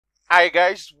Hi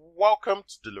guys, welcome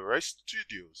to the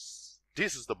Studios.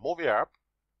 This is the movie app.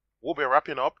 We'll be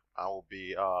wrapping up and we'll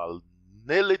be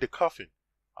nailing the coffin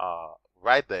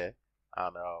right there.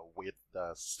 And with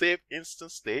the save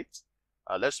instant state,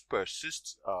 let's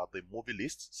persist the movie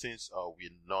list since we're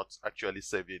not actually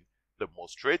saving the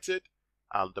most rated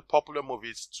and the popular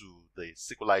movies to the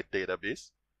SQLite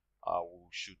database. We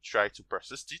should try to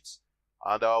persist it.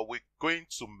 And we're going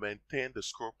to maintain the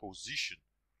scroll position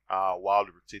while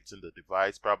rotating the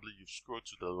device. Probably you scroll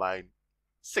to the line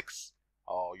 6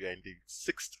 or you're in the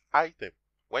 6th item.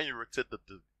 When you rotate the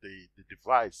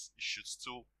device, it should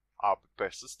still be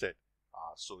persisted.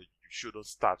 So you shouldn't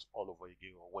start all over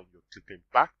again, or when you're clicking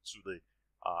back to the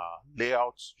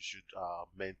layout, you should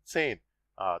maintain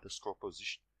the scroll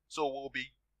position. So we'll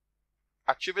be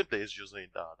achieving this using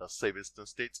the save instance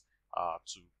state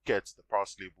to get the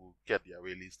parcelable, get the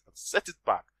array list, and set it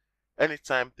back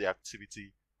anytime the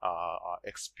activity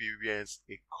experience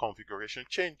a configuration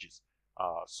changes.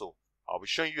 So I'll be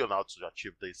showing you how to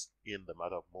achieve this in the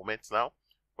matter of moments now.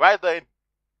 Right there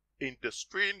in the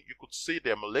screen, you could see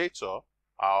the emulator.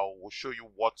 I will show you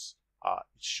what it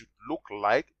should look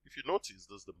like. If you notice,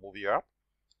 this is the movie app.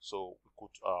 So we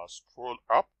could scroll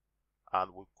up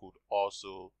and we could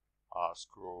also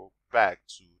scroll back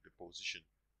to the position.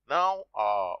 Now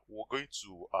we're going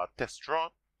to test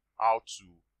run how to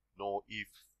know if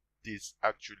this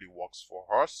actually works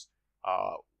for us.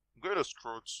 I'm going to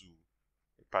scroll to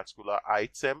a particular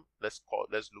item. Let's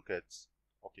look at,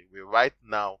 okay, we're right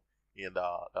now in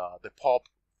the pulp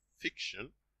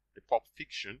fiction.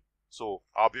 So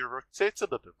I'll be rotating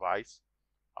the device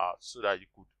so that you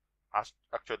could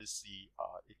actually see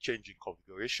a change in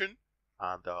configuration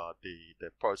and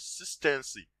the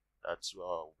persistency that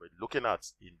we're looking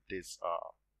at in this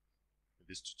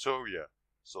tutorial.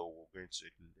 So we're going to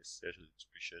essentially to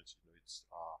patient, it's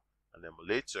an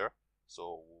emulator.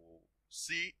 So we'll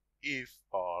see if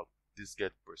this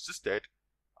gets persisted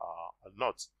or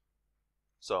not.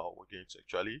 So we're going to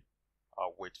actually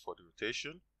wait for the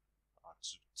rotation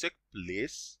to take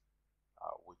place,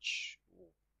 which we're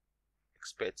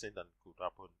expecting that could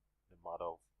happen in a matter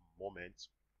of moments.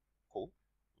 Cool.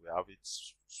 We have it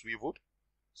swiveled,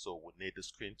 so we need the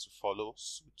screen to follow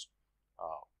suit.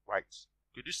 Right.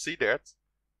 Could you see that?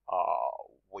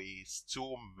 We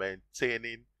still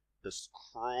maintaining the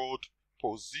scrolled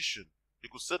position. You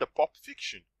could see the pulp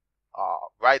fiction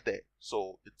right there.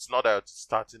 So it's not that it's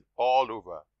starting all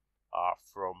over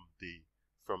from the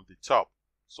top.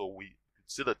 So we can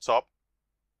see the top.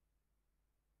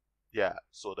 Yeah.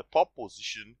 So the pulp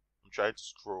position. I'm trying to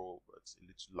scroll, but it's a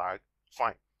little lag.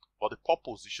 Fine. But the pulp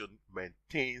position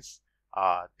maintains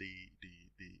the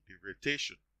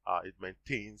rotation. It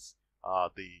maintains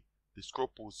the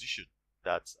scroll position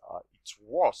that it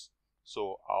was.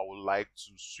 So I would like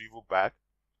to swivel back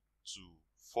to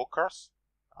focus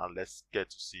and let's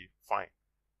get to see. Fine.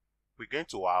 We're going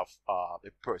to have a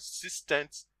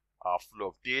persistent flow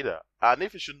of data, and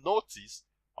if you should notice,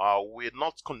 we're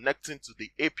not connecting to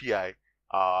the API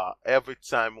every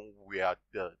time we are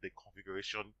the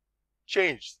configuration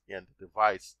changed in the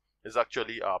device. Is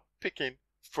actually picking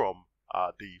from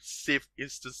the save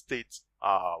instance state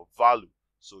value.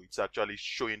 So it's actually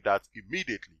showing that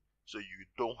immediately. So you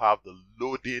don't have the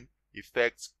loading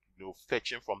effects,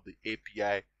 fetching from the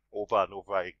API over and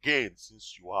over again.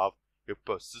 Since you have a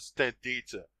persistent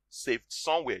data saved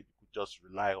somewhere, you could just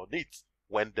rely on it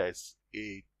when there's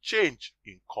a change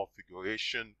in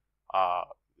configuration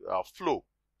flow.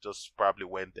 Just probably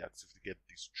when the activity gets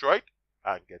destroyed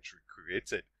and get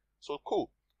recreated. So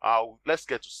cool. Let's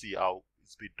get to see how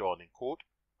it's been done in code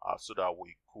so that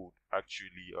we could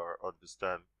actually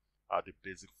understand the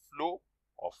basic flow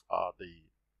of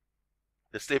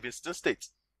the save instance state.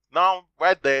 Now,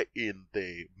 right there in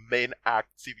the main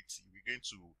activity,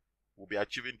 we'll be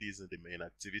achieving this in the main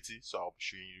activity. So I'll be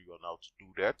showing you on how to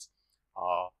do that.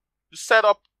 To set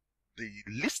up the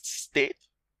list state,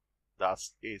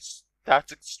 that's a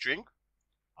static string.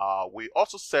 We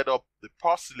also set up the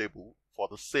parcelable for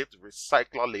the saved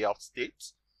recycler layout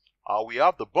state. We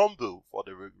have the bundle for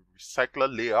the recycler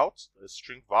layout, the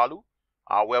string value,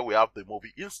 where we have the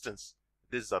movie instance.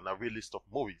 This is an array list of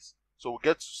movies. So we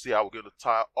get to see how we're going to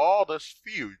tie all those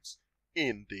fields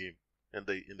in the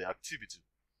activity.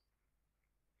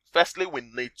 Firstly, we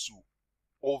need to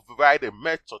override a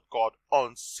method called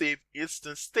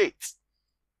onSaveInstanceState.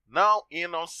 Now,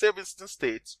 in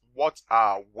onSaveInstanceState, what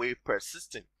are we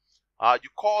persisting? You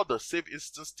call the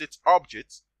SaveInstanceState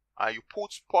object and you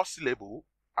put parcelable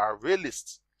array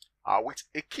list with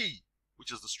a key,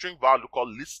 which is the string value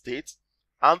called list state,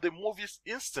 and the movie's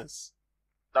instance.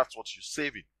 That's what you're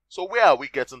saving. So where are we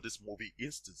getting this movie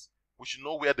instance? we should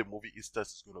know where the movie instance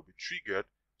is going to be triggered.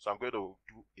 So I'm going to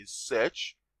do a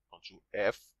search, Control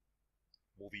F,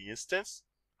 movie instance,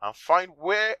 and find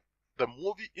where the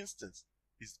movie instance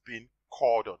is being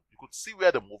called on. You could see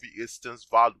where the movie instance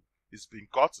value is being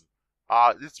gotten.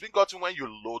 It's been gotten when you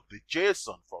load the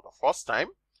JSON for the first time.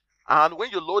 And when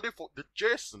you load it for the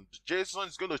JSON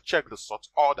is going to check the sort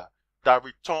order that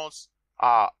returns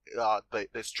the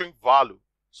string value.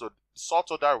 So the sort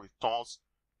order returns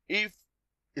if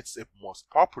it's a most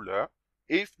popular,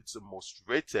 if it's the most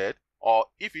rated, or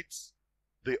if it's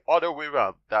the other way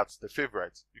around, that's the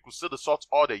favorite. You could see the sort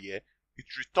order here. It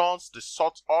returns the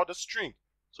sort order string.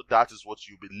 So that is what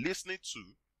you'll be listening to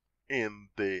in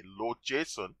the load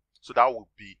JSON. So that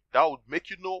would make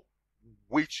you know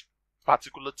which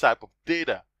particular type of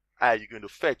data are you going to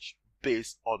fetch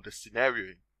based on the scenario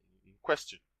in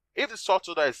question. If the sort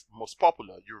order is most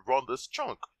popular, you run this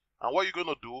chunk. And what you're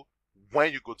going to do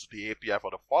when you go to the API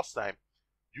for the first time,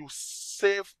 you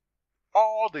save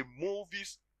all the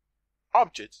movies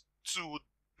objects to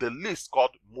the list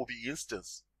called movie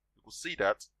instance. You will see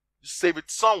that you save it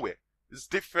somewhere. It's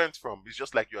different from, it's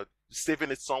just like you're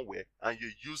saving it somewhere and you're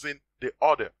using the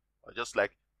order. Just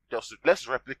let's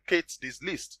replicate this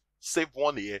list. Save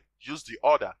one here, use the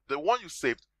other. The one you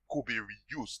saved could be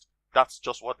reused. That's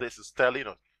just what this is telling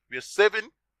us. We are saving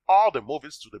all the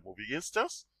movies to the movie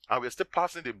instance, and we're still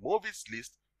passing the movies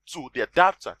list to the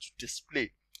adapter to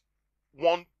display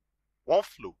one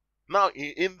flow. Now,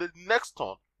 in the next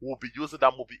turn, we'll be using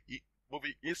that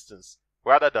movie instance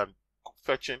rather than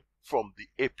fetching from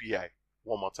the API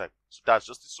one more time. So that's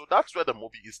just it. So that's where the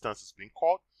movie instance is being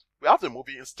called. We have the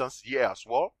movie instance here as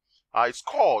well. It's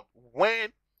called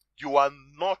when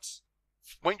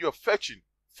you're fetching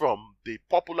from the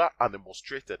popular and the most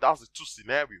rated. That's the two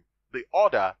scenarios. The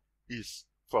order is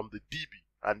from the DB,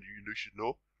 and you should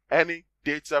know any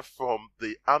data from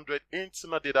the Android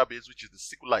internal database, which is the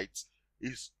SQLite,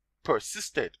 is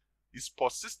persisted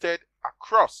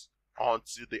across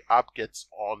until the app gets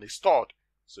uninstalled.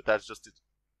 So that's just it.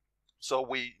 So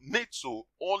we need to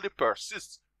only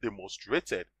persist the most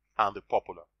rated and the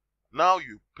popular. Now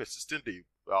you persisting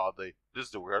this is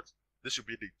the word. This should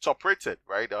be the top rated,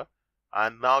 right?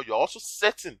 And now you're also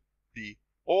setting the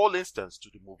all instance to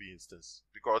the movie instance,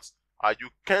 because you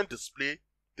can display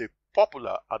the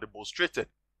popular and the most rated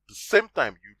the same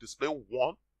time. You display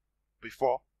one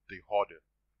before the other,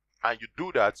 and you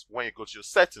do that when you go to your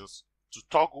settings to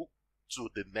toggle to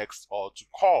the next, or to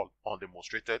call on the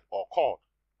most rated or call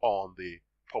on the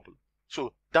popular.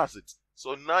 So that's it.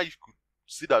 So now you could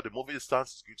see that the movie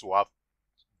instance is going to have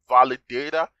valid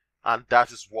data, and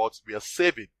that is what we are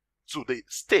saving to the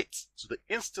state, to the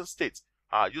instance state,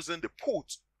 using the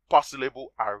put parcelable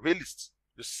array list.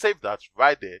 You save that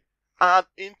right there, and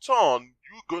in turn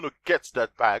you're going to get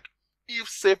that back if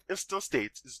save instance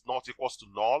state is not equals to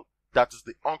null. That is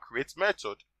the onCreate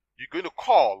method. You're going to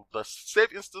call the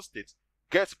save instance state,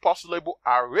 get parcelable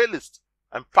array list,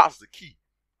 and pass the key,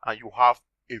 and you have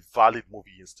a valid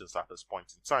movie instance at this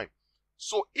point in time.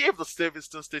 So if the save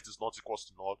instance state is not equals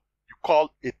to null, you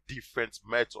call a different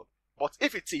method. But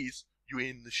if it is, you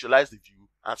initialize the view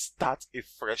and start a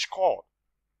fresh call.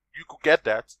 You could get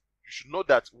that. You should know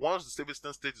that once the save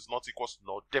instance state is not equals to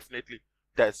null, definitely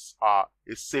there's a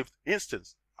saved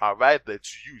instance right there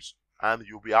to use, and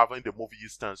you'll be having the movie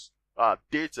instance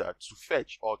data to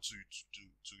fetch or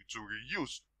to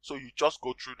reuse. So you just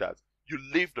go through that. You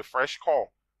leave the fresh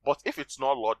call. But if it's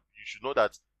not logged, you should know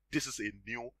that this is a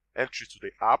new entry to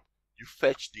the app. You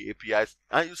fetch the APIs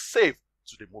and you save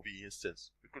to the movie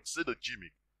instance. You could see the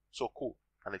gimmick. So cool.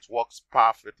 And it works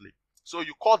perfectly. So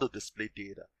you call the display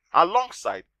data.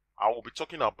 Alongside, I will be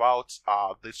talking about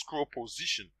the scroll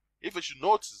position. If you should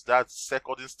notice, that's the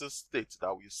second instance state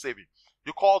that we're saving.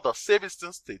 You call the save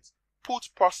instance state put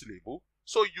parcelable.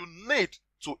 So you need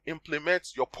to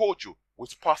implement your Pojo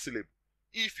with parcelable.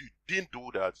 If you didn't do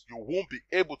that, you won't be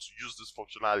able to use this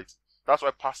functionality. That's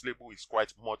why parcelable is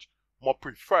quite much more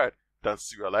preferred than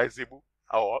serializable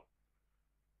or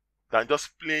than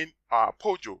just plain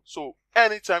Pojo. So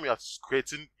anytime you're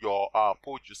creating your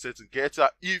Pojo setting getter,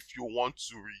 if you want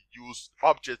to reuse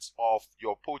objects of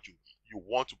your Pojo, you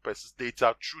want to persist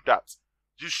data through that,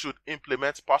 you should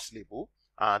implement parcelable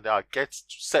and get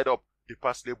to set up the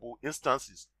parcelable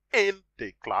instances in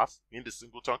the class, in the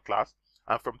singleton class,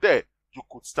 and from there you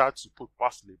could start to put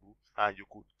parcelable and you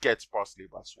could get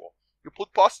parcelable as well. You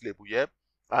put parcelable here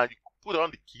and you put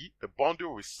on the key, the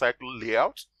bundle recycle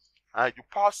layout, and you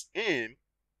pass in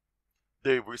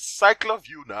the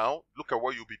Recyclerview. Now look at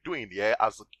what you'll be doing here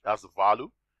as a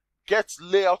value. Get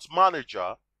layout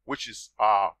manager, which is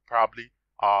probably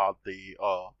the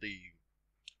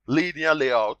linear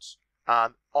layout,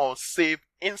 and on save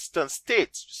instance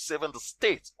state, saving the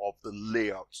state of the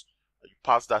layout. You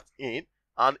pass that in,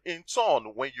 and in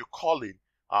turn, when you're calling,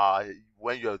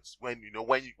 when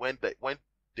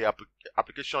the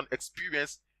application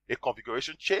experience a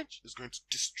configuration change, it's going to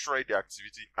destroy the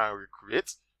activity and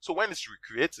recreate. So when it's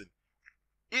recreating,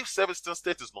 if save instance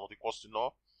state is not equals to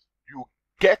null, you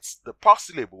get the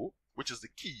parcelable, which is the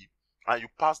key, and you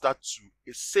pass that to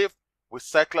a save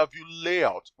Recyclerview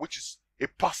layout, which is a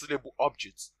parcelable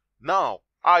object. Now,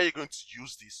 how are you going to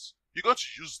use this? You're going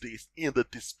to use this in the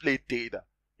display data.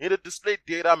 In the display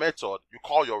data method, you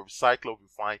call your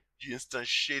Recyclerview file, you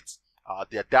instantiate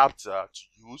the adapter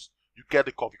to use, you get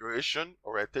the configuration,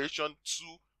 orientation, 2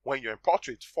 when you're in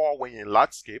portrait, 4 when you're in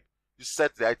landscape, you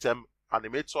set the item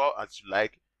animator as you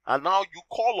like, and now you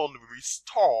call on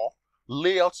restore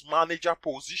layout manager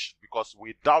position, because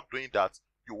without doing that,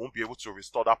 you won't be able to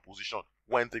restore that position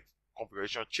when the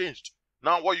configuration changed.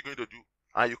 Now what you're going to do,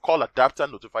 and you call adapter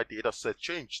notify data set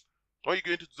changed. What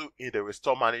you're going to do in the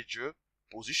restore manager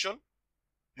position,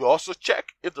 you also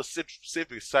check if the save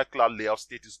recycler layout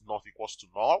state is not equals to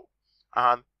null,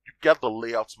 and you get the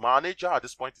layout manager at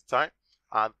this point in time,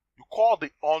 and you call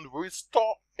the on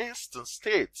restore instance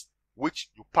state, which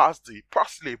you pass the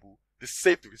parcelable, the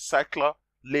saved recycler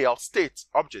layout state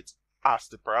object as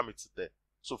the parameter there.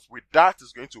 So with that,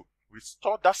 it's going to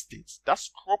restore that state, that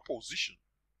scroll position,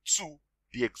 to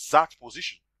the exact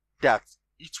position that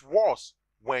it was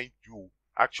when you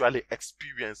actually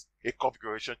experience a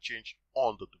configuration change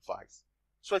on the device.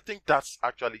 So I think that's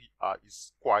actually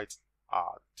is quite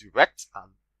direct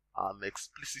and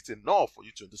explicit enough for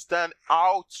you to understand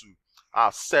how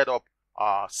to set up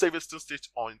save instance state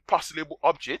on parcelable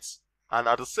objects, and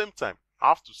at the same time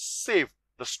have to save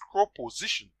the scroll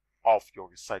position of your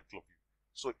Recyclerview.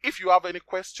 So if you have any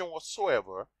question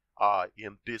whatsoever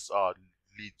in this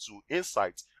little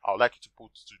insight, I would like you to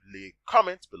put the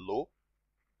comment below.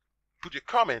 Put your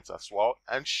comments as well,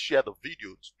 and share the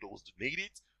video to those that need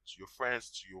it, to your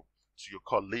friends, to your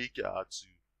colleague,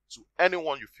 to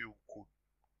anyone you feel could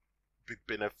be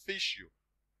beneficial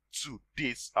to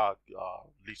this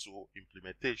little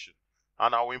implementation.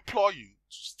 And I will implore you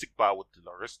to stick by with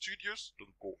Delaware Studios.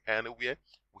 Don't go anywhere.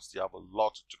 We still have a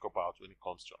lot to talk about when it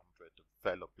comes to Android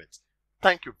development.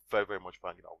 Thank you very, very much for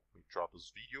hanging out with me throughout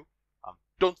this video. And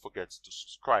don't forget to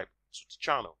subscribe to the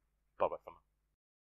channel. Bye bye for now.